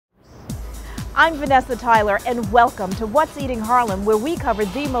I'm Vanessa Tyler, and welcome to What's Eating Harlem, where we cover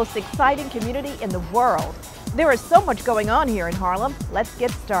the most exciting community in the world. There is so much going on here in Harlem. Let's get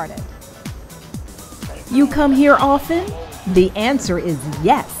started. You come here often? The answer is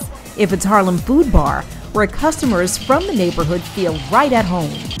yes, if it's Harlem Food Bar, where customers from the neighborhood feel right at home.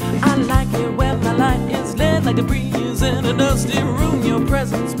 I like it when the light is lit like a breeze in a dusty room. Your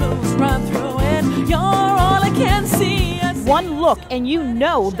presence moves right through it. You're all I can see. One look and you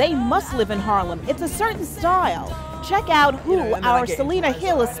know they must live in Harlem. It's a certain style. Check out who our Selena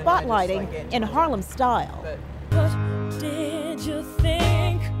Hill is spotlighting in Harlem style. What did you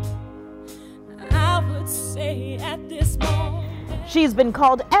think I would say at this moment? She's been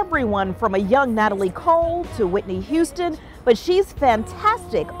called everyone from a young Natalie Cole to Whitney Houston, but she's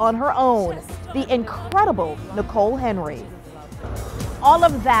fantastic on her own. The incredible Nicole Henry. All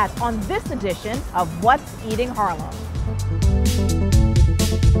of that on this edition of What's Eating Harlem.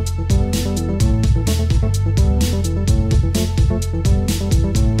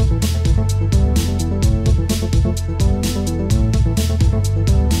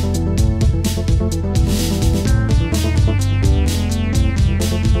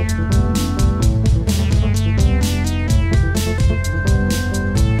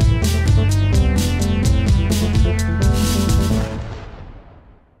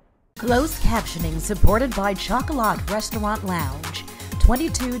 Closed captioning supported by Chocolat Restaurant Lounge,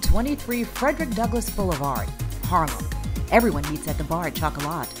 2223 Frederick Douglass Boulevard, Harlem. Everyone meets at the bar at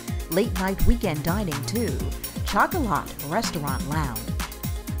Chocolat. Late night weekend dining too. Chocolat Restaurant Lounge.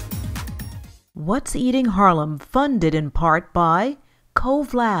 What's Eating Harlem, funded in part by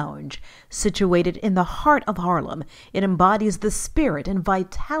Cove Lounge. Situated in the heart of Harlem, it embodies the spirit and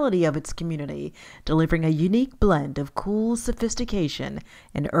vitality of its community, delivering a unique blend of cool sophistication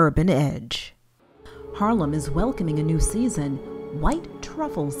and urban edge. Harlem is welcoming a new season, White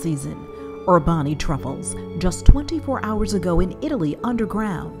Truffle Season. Urbani truffles, just 24 hours ago in Italy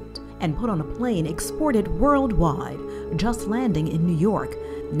underground, and put on a plane exported worldwide, just landing in New York,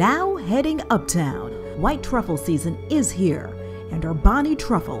 now heading uptown. White Truffle Season is here, and Urbani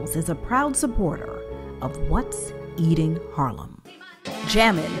Truffles is a proud supporter of What's Eating Harlem.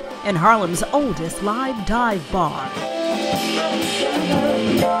 Jammin' in Harlem's oldest live dive bar.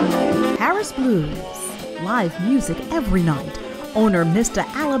 Paris Blues, live music every night. Owner Mr.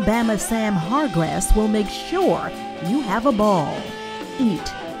 Alabama Sam Hargrass will make sure you have a ball.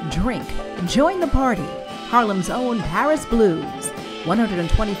 Eat, drink, join the party. Harlem's own Paris Blues,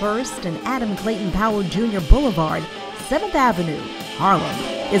 121st and Adam Clayton Powell Jr. Boulevard, 7th Avenue, Harlem,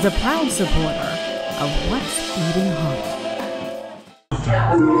 is a proud supporter of What's Eating Harlem.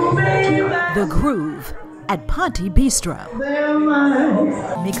 The Groove at Ponte Bistro.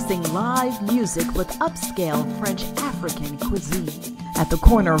 Mixing live music with upscale French African cuisine at the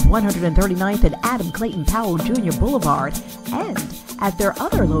corner of 139th and Adam Clayton Powell Jr. Boulevard, and at their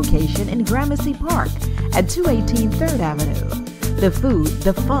other location in Gramercy Park at 218 3rd Avenue. The food,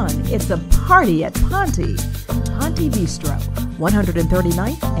 the fun, it's a party at Ponte. Ponte Bistro,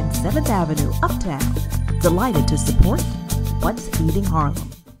 139th and 7th Avenue, Uptown. Delighted to support What's Eating Harlem.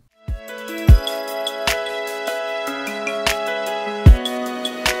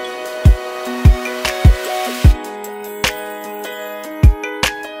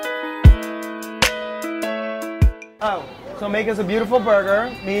 Oh, so make us a beautiful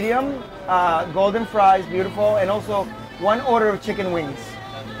burger, medium, golden fries, beautiful, and also one order of chicken wings.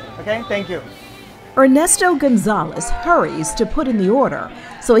 Okay, thank you. Ernesto Gonzalez hurries to put in the order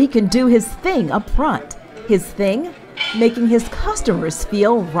so he can do his thing up front. His thing? Making his customers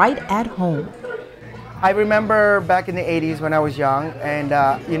feel right at home. I remember back in the 80s when I was young, and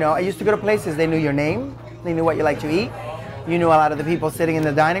I used to go to places, they knew your name, they knew what you like to eat, you knew a lot of the people sitting in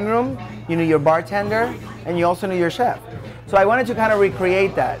the dining room, you knew your bartender, and you also knew your chef. So I wanted to kind of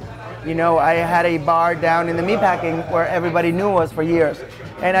recreate that. I had a bar down in the meatpacking where everybody knew us for years.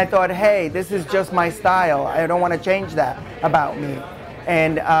 And I thought, hey, this is just my style. I don't want to change that about me.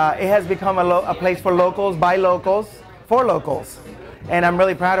 And it has become a place for locals, by locals, for locals. And I'm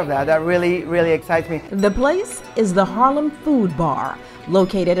really proud of that. That really, really excites me. The place is the Harlem Food Bar,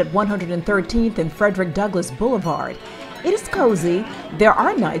 located at 113th and Frederick Douglass Boulevard. It is cozy. There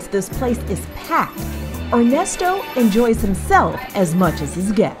are nights this place is packed. Ernesto enjoys himself as much as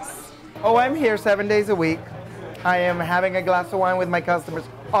his guests. Oh, I'm here 7 days a week. I am having a glass of wine with my customers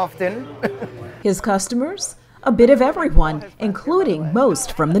often. His customers? A bit of everyone, including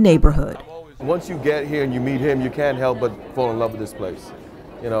most from the neighborhood. Once you get here and you meet him, you can't help but fall in love with this place.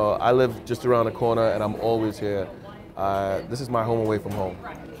 I live just around the corner and I'm always here. This is my home away from home.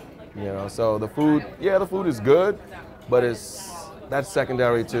 So the food, yeah, the food is good, but it's that's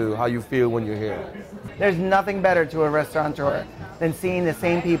secondary to how you feel when you're here. There's nothing better to a restaurateur than seeing the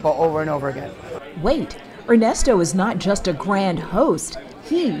same people over and over again. Wait, Ernesto is not just a grand host,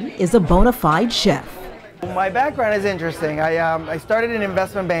 he is a bona fide chef. My background is interesting. I started in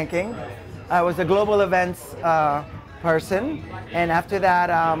investment banking. I was a global events person, and after that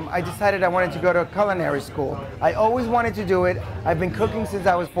I decided I wanted to go to culinary school. I always wanted to do it. I've been cooking since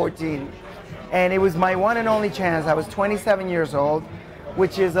I was 14, and it was my one and only chance. I was 27 years old,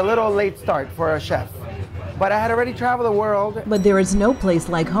 which is a little late start for a chef. But I had already traveled the world. But there is no place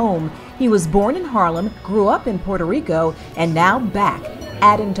like home. He was born in Harlem, grew up in Puerto Rico, and now back,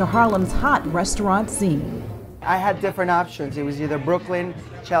 adding to Harlem's hot restaurant scene. I had different options. It was either Brooklyn,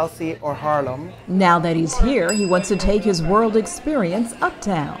 Chelsea, or Harlem. Now that he's here, he wants to take his world experience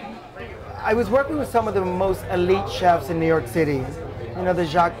uptown. I was working with some of the most elite chefs in New York City. You know, the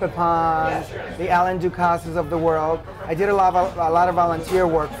Jacques Pepins, the Alain Ducasses of the world. I did a lot of volunteer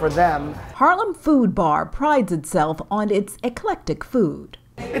work for them. Harlem Food Bar prides itself on its eclectic food.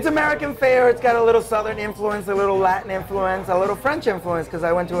 It's American fare. It's got a little Southern influence, a little Latin influence, a little French influence, because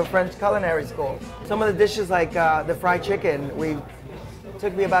I went to a French culinary school. Some of the dishes like the fried chicken, it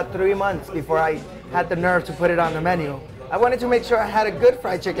took me about 3 months before I had the nerve to put it on the menu. I wanted to make sure I had a good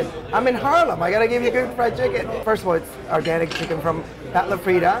fried chicken. I'm in Harlem, I gotta give you good fried chicken. First of all, it's organic chicken from Pat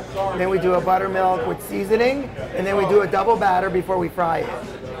LaFrida. Then we do a buttermilk with seasoning, and then we do a double batter before we fry it.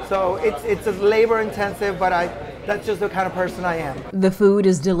 So it's a labor intensive, but that's just the kind of person I am. The food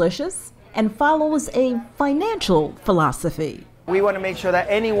is delicious and follows a financial philosophy. We want to make sure that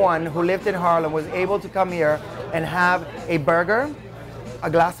anyone who lived in Harlem was able to come here and have a burger, a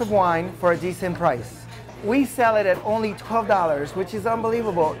glass of wine for a decent price. We sell it at only $12, which is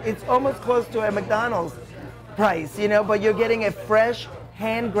unbelievable. It's almost close to a McDonald's price, you know, but you're getting a fresh,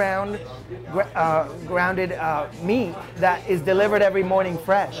 hand-grounded meat that is delivered every morning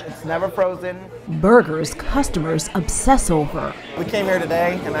fresh. It's never frozen. Burgers customers obsess over. We came here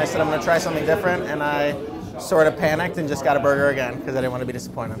today, and I said I'm going to try something different, and I sort of panicked and just got a burger again because I didn't want to be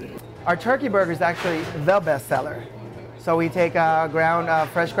disappointed. Our turkey burger is actually the best seller. So we take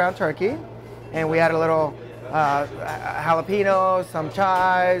fresh ground turkey, and we add a little jalapenos, some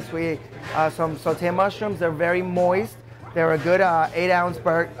chives, some sauteed mushrooms. They're very moist. They're a good 8-ounce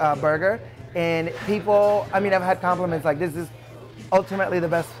burger. And people, I mean, I've had compliments like, this is ultimately the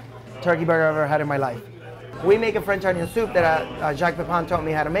best turkey burger I've ever had in my life. We make a French onion soup that Jacques Pepin taught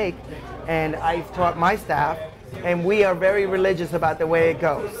me how to make, and I've taught my staff, and we are very religious about the way it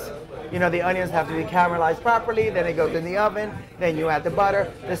goes. You know, the onions have to be caramelized properly, then it goes in the oven, then you add the butter.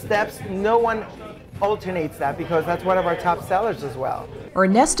 The steps, no one alternates that because that's one of our top sellers as well.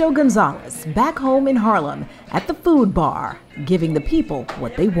 Ernesto Gonzalez, back home in Harlem at the Food Bar, giving the people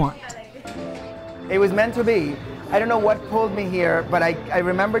what they want. It was meant to be. I don't know what pulled me here, but I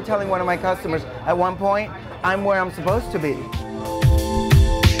remember telling one of my customers at one point, I'm where I'm supposed to be.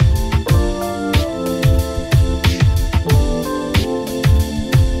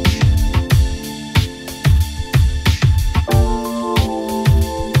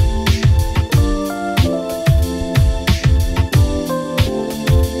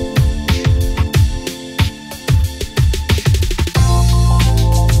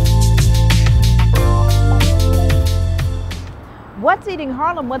 What's Eating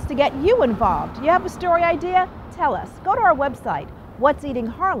Harlem wants to get you involved. You have a story idea? Tell us. Go to our website,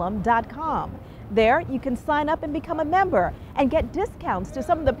 what'seatingharlem.com. There, you can sign up and become a member and get discounts to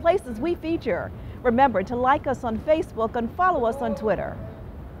some of the places we feature. Remember to like us on Facebook and follow us on Twitter.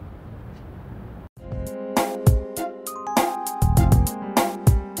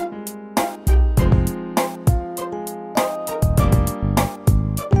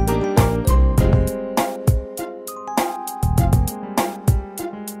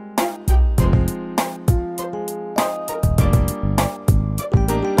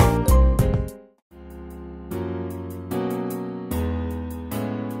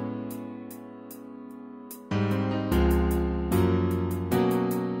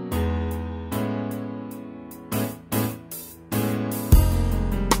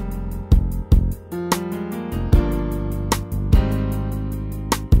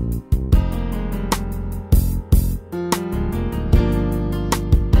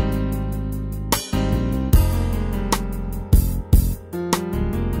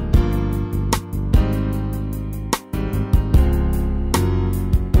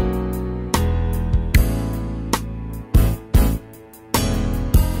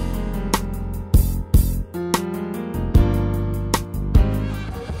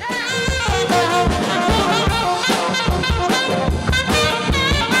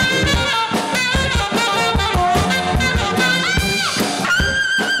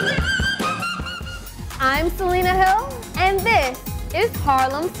 Selena Hill, and this is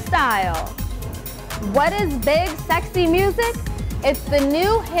Harlem Style. What is big, sexy music? It's the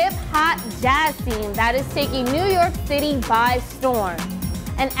new hip-hop jazz scene that is taking New York City by storm.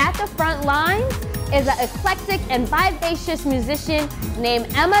 And at the front lines is an eclectic and vivacious musician named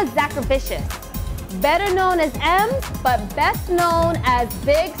Emma Zacharevicius, better known as Ems, but best known as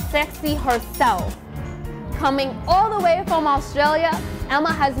Big Sexy herself. Coming all the way from Australia,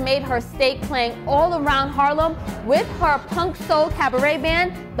 Emma has made her stake playing all around Harlem with her punk soul cabaret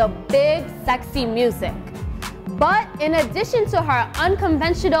band, the Big Sexy Music. But in addition to her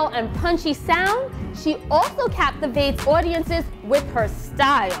unconventional and punchy sound, she also captivates audiences with her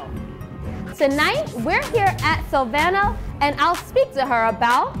style. Tonight, we're here at Savannah, and I'll speak to her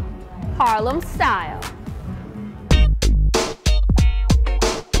about Harlem Style.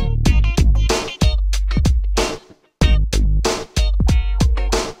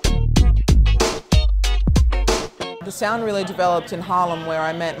 The sound really developed in Harlem, where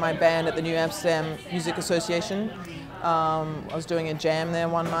I met my band at the New Amsterdam Music Association. I was doing a jam there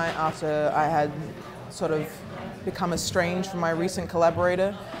one night after I had sort of become estranged from my recent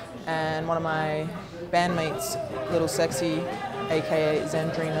collaborator, and one of my bandmates, Little Sexy, aka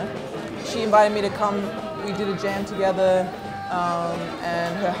Zandrina, she invited me to come. We did a jam together,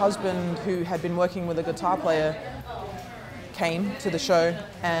 and her husband, who had been working with a guitar player, came to the show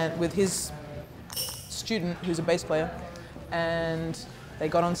and with his student, who's a bass player, and they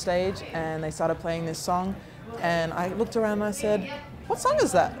got on stage and they started playing this song, and I looked around and I said, "What song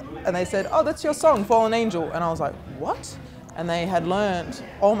is that?" And they said, "Oh, that's your song, Fallen Angel." And I was like, "What?" And they had learned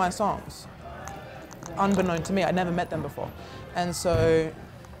all my songs, unbeknown to me. I'd never met them before. And so,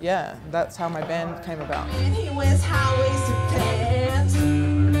 yeah, that's how my band came about. And he wears high-waisted pants.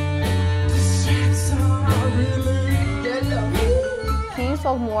 Can you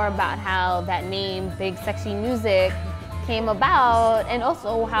talk more about how that name, Big Sexy Music, came about, and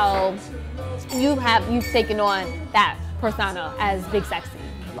also how you've taken on that persona as Big Sexy?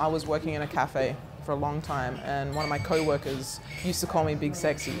 I was working in a cafe for a long time, and one of my co-workers used to call me Big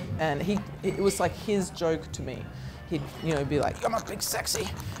Sexy, and it was like his joke to me. He'd be like, "I'm a Big Sexy,"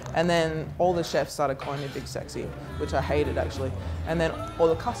 and then all the chefs started calling me Big Sexy, which I hated actually, and then all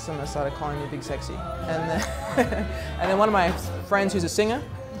the customers started calling me Big Sexy, and then and then one of my friends who's a singer,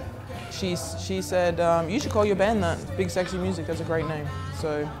 she said, "You should call your band that, Big Sexy Music. That's a great name."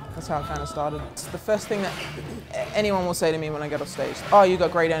 So that's how it kind of started. It's the first thing that anyone will say to me when I get off stage. "Oh, you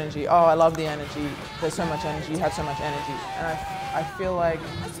got great energy. Oh, I love the energy. There's so much energy. You have so much energy." And I feel like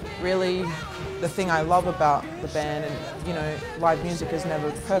really the thing I love about the band, and live music is never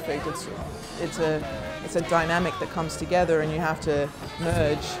perfect. It's a dynamic that comes together, and you have to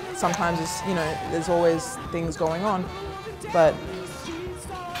merge. Sometimes there's always things going on, but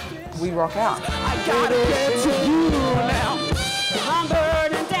we rock out. I gotta get to you now. I'm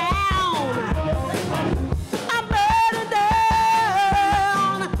burning down. I'm burning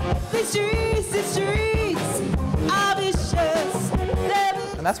down. These streets are vicious.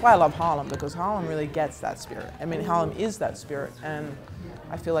 And that's why I love Harlem, because Harlem really gets that spirit. I mean, Harlem is that spirit, and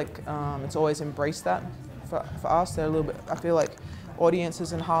I feel like it's always embraced that for us. They're a little bit. I feel like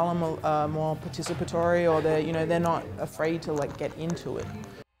audiences in Harlem are more participatory, or they're not afraid to like get into it.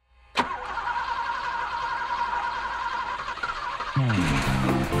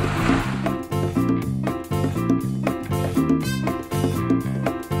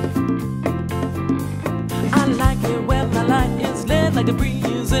 I like it when the light is lit like a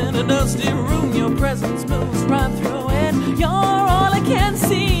breeze in a dusty room. Your presence moves right through it. You're all I can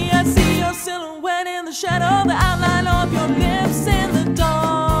see. I see your silhouette in the shadow, the outline of your lips in the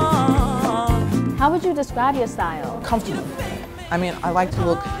dawn. How would you describe your style? Comfortable. I mean, I like to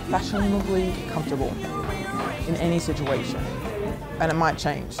look fashionably comfortable in any situation, and it might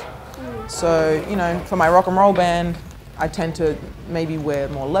change. So, for my rock and roll band, I tend to maybe wear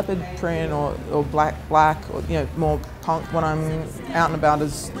more leopard print or black, or more punk. When I'm out and about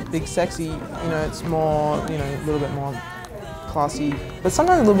as Big Sexy, it's more, a little bit more classy, but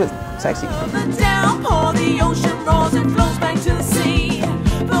sometimes a little bit sexy. The downpour, the ocean roars and flows back to the sea.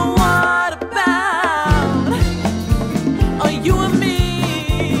 But what about you and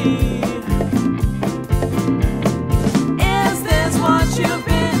me? Is this what you've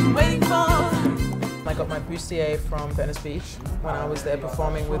been waiting for? I got my bustier from Venice Beach when I was there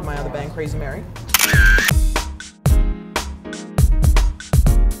performing with my other band, Crazy Mary.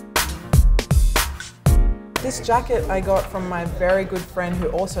 This jacket I got from my very good friend who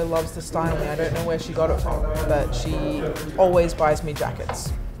also loves to style me. I don't know where she got it from, but she always buys me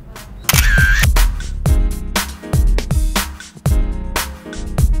jackets.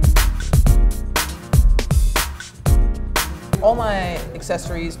 All my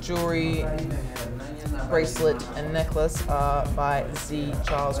accessories, jewelry, bracelet and necklace are by Z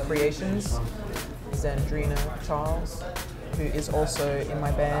Charles Creations, Zandrina Charles, who is also in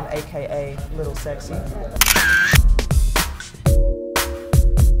my band, aka Little Sexy.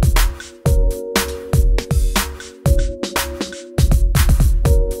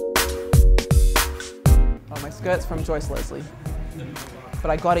 Oh, my skirt's from Joyce Leslie, but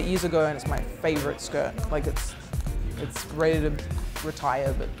I got it years ago and it's my favorite skirt. Like it's ready to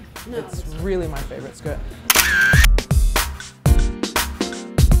retire, but it's really my favorite skirt.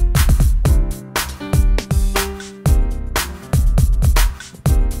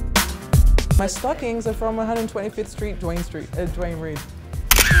 My stockings are from 125th Street, Duane Reade.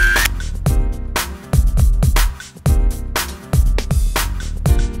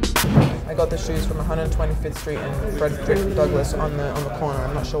 I got the shoes from 125th Street and Frederick Douglass on the corner.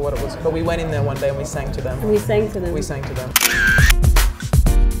 I'm not sure what it was, but we went in there one day and we sang to them. We sang to them. We sang to them.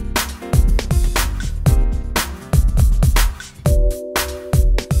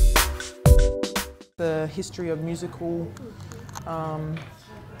 The history of musical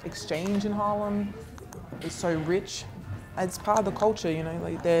exchange in Harlem is so rich. It's part of the culture, you know,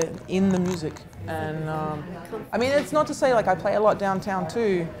 like they're in the music. And I mean, it's not to say like I play a lot downtown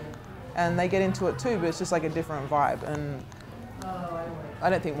too, and they get into it too, but it's just like a different vibe. And I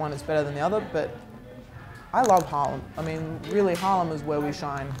don't think one is better than the other, but I love Harlem. I mean, really, Harlem is where we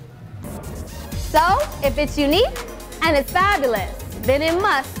shine. So, if it's unique and it's fabulous, then it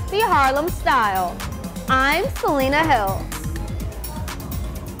must be Harlem style. I'm Selena Hill.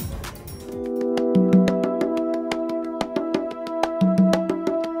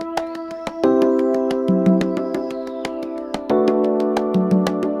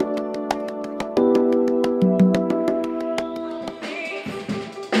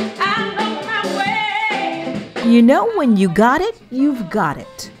 You know when you got it, you've got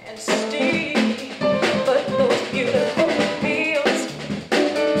it.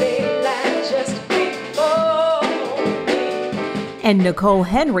 And Nicole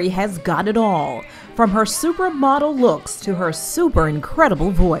Henry has got it all, from her supermodel looks to her super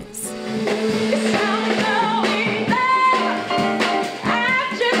incredible voice.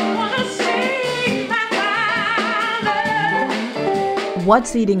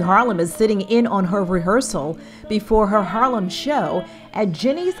 What's Eating Harlem is sitting in on her rehearsal before her Harlem show at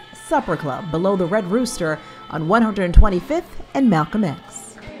Jenny's Supper Club below the Red Rooster on 125th and Malcolm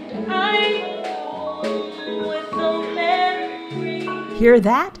X. Hear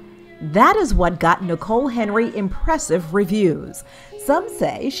that? That is what got Nicole Henry impressive reviews. Some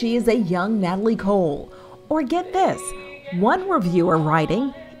say she is a young Natalie Cole. Or get this, one reviewer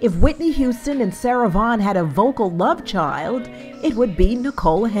writing, if Whitney Houston and Sarah Vaughan had a vocal love child, it would be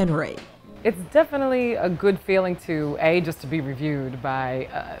Nicole Henry. It's definitely a good feeling to, just to be reviewed by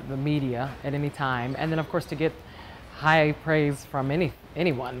the media at any time, and then of course to get high praise from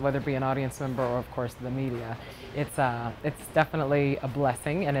anyone, whether it be an audience member or of course the media. It's definitely a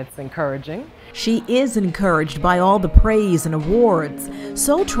blessing and it's encouraging. She is encouraged by all the praise and awards.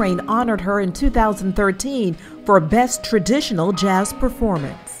 Soul Train honored her in 2013 for Best Traditional Jazz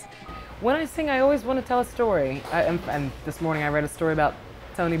Performance. When I sing, I always want to tell a story. And this morning I read a story about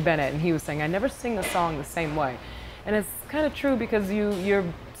Tony Bennett, and he was saying, I never sing a song the same way. And it's kind of true because you're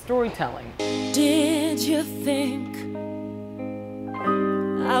storytelling. Did you think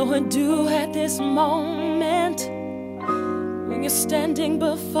I would do at this moment when you're standing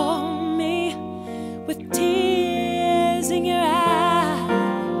before me with tears in your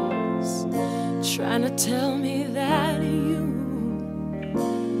eyes, trying to tell me that you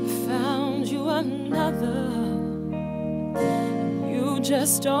found you another? You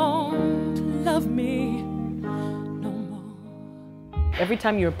just don't love me no more. Every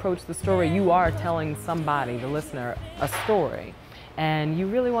time you approach the story, you are telling somebody, the listener, a story. And you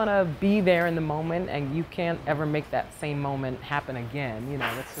really want to be there in the moment, and you can't ever make that same moment happen again. You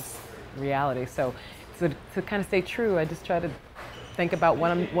know, that's just reality. So to kind of stay true, I just try to think about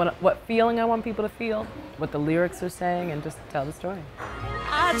what feeling I want people to feel, what the lyrics are saying, and just tell the story.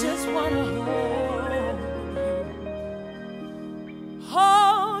 I just want to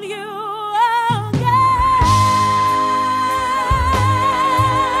hold you again.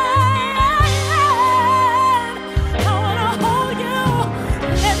 I want to hold you.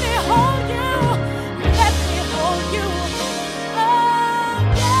 Let me hold you. Let me hold you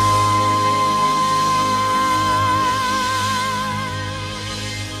again.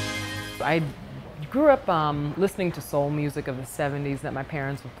 I grew up listening to soul music of the 70s that my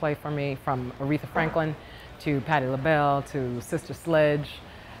parents would play for me, from Aretha Franklin to Patti LaBelle to Sister Sledge.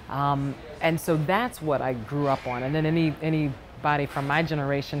 And so that's what I grew up on. And then anybody from my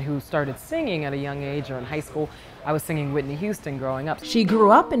generation who started singing at a young age or in high school, I was singing Whitney Houston growing up. She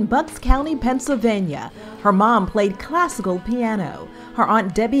grew up in Bucks County, Pennsylvania. Her mom played classical piano. Her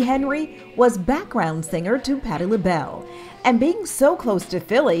Aunt Debbie Henry was background singer to Patti LaBelle. And being so close to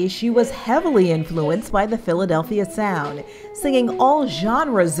Philly, she was heavily influenced by the Philadelphia sound, singing all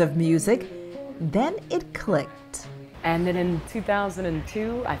genres of music. Then it clicked. And then in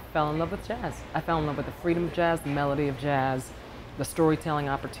 2002, I fell in love with jazz. I fell in love with the freedom of jazz, the melody of jazz, the storytelling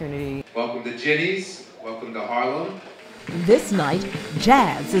opportunity. Welcome to Ginny's. Welcome to Harlem. This night,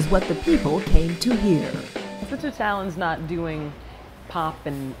 jazz is what the people came to hear. It's such a challenge not doing pop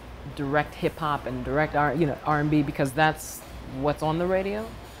and direct hip hop and direct R&B, because that's what's on the radio.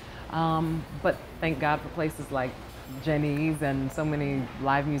 But thank God for places like Jenny's and so many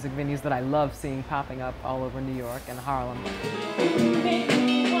live music venues that I love seeing popping up all over New York and Harlem.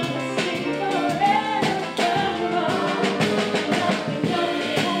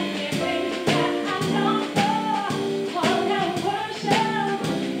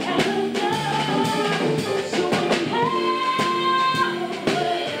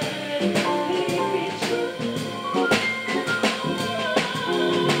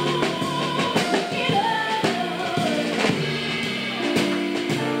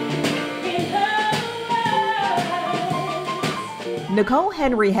 Nicole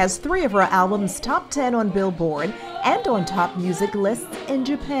Henry has 3 of her albums top 10 on Billboard and on top music lists in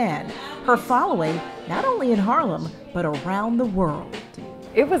Japan. Her following, not only in Harlem, but around the world.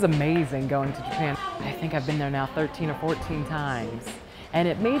 It was amazing going to Japan. I think I've been there now 13 or 14 times. And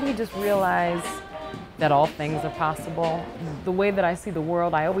it made me just realize that all things are possible. The way that I see the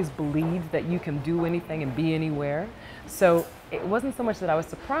world, I always believed that you can do anything and be anywhere. So it wasn't so much that I was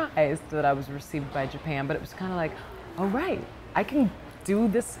surprised that I was received by Japan, but it was kind of like, oh right, I can do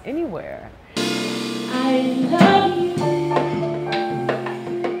this anywhere. I love you.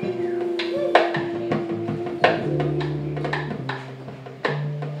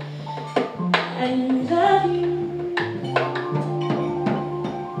 I love you.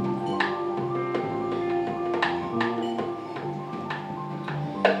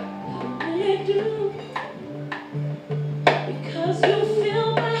 I really do. Because you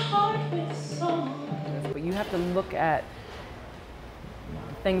fill my heart with song. But you have to look at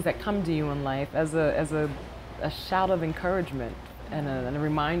things that come to you in life as a shout of encouragement and a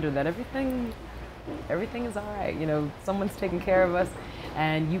reminder that everything is all right. You know, someone's taking care of us,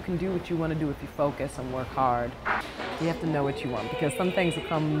 and you can do what you want to do if you focus and work hard. You have to know what you want, because some things will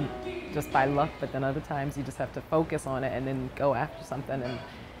come just by luck, but then other times you just have to focus on it and then go after something,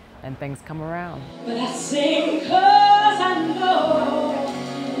 and things come around. But I sing 'cause I know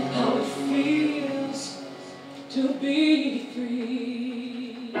how it feels to be free.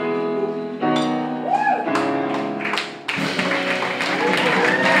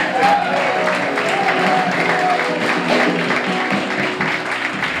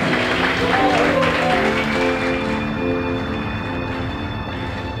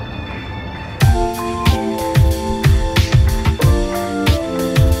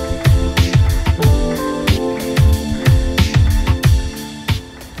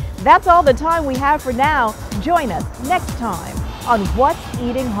 That's all the time we have for now. Join us next time on What's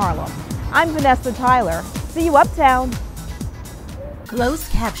Eating Harlem. I'm Vanessa Tyler. See you uptown. Closed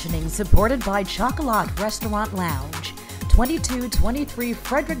captioning supported by Chocolat Restaurant Lounge, 2223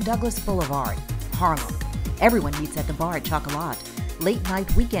 Frederick Douglass Boulevard, Harlem. Everyone meets at the bar at Chocolat. Late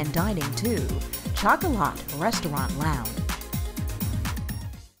night weekend dining too. Chocolat Restaurant Lounge.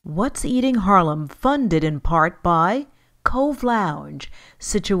 What's Eating Harlem, funded in part by Cove Lounge.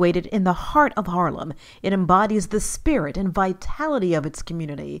 Situated in the heart of Harlem, it embodies the spirit and vitality of its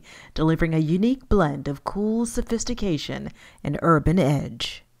community, delivering a unique blend of cool sophistication and urban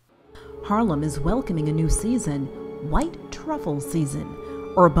edge. Harlem is welcoming a new season, White Truffle Season.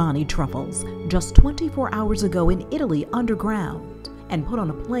 Urbani truffles, just 24 hours ago in Italy underground, and put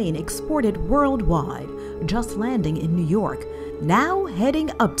on a plane exported worldwide, just landing in New York, now heading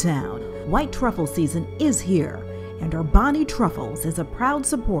uptown. White Truffle Season is here, and Urbani Truffles is a proud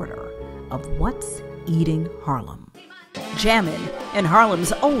supporter of What's Eating Harlem. Jammin' in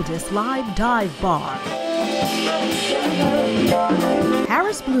Harlem's oldest live dive bar.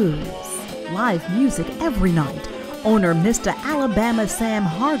 Paris Blues, live music every night. Owner Mr. Alabama Sam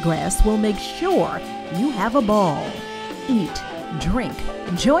Harglass will make sure you have a ball. Eat, drink,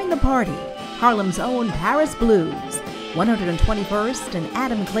 join the party. Harlem's own Paris Blues, 121st and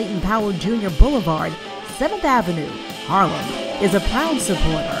Adam Clayton Powell Jr. Boulevard, 7th Avenue, Harlem, is a proud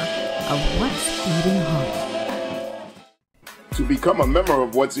supporter of What's Eating Harlem. To become a member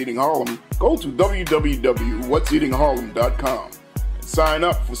of What's Eating Harlem, go to www.whatseatingharlem.com and sign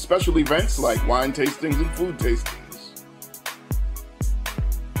up for special events like wine tastings and food tastings.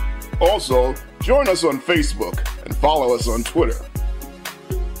 Also, join us on Facebook and follow us on Twitter.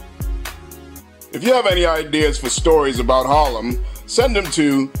 If you have any ideas for stories about Harlem, send them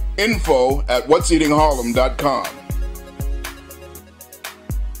to info@whatseatingharlem.com.